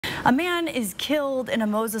A man is killed in a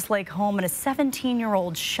Moses Lake home and a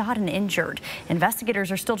 17-year-old shot and injured.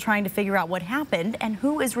 Investigators are still trying to figure out what happened and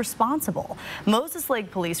who is responsible. Moses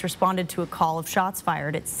Lake police responded to a call of shots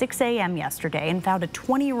fired at 6 a.m. yesterday and found a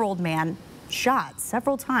 20-year-old man shot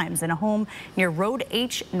several times in a home near Road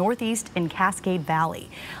H Northeast in Cascade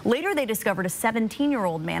Valley. Later, they discovered a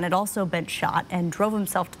 17-year-old man had also been shot and drove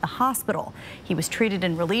himself to the hospital. He was treated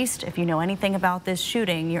and released. If you know anything about this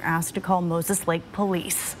shooting, you're asked to call Moses Lake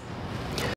Police.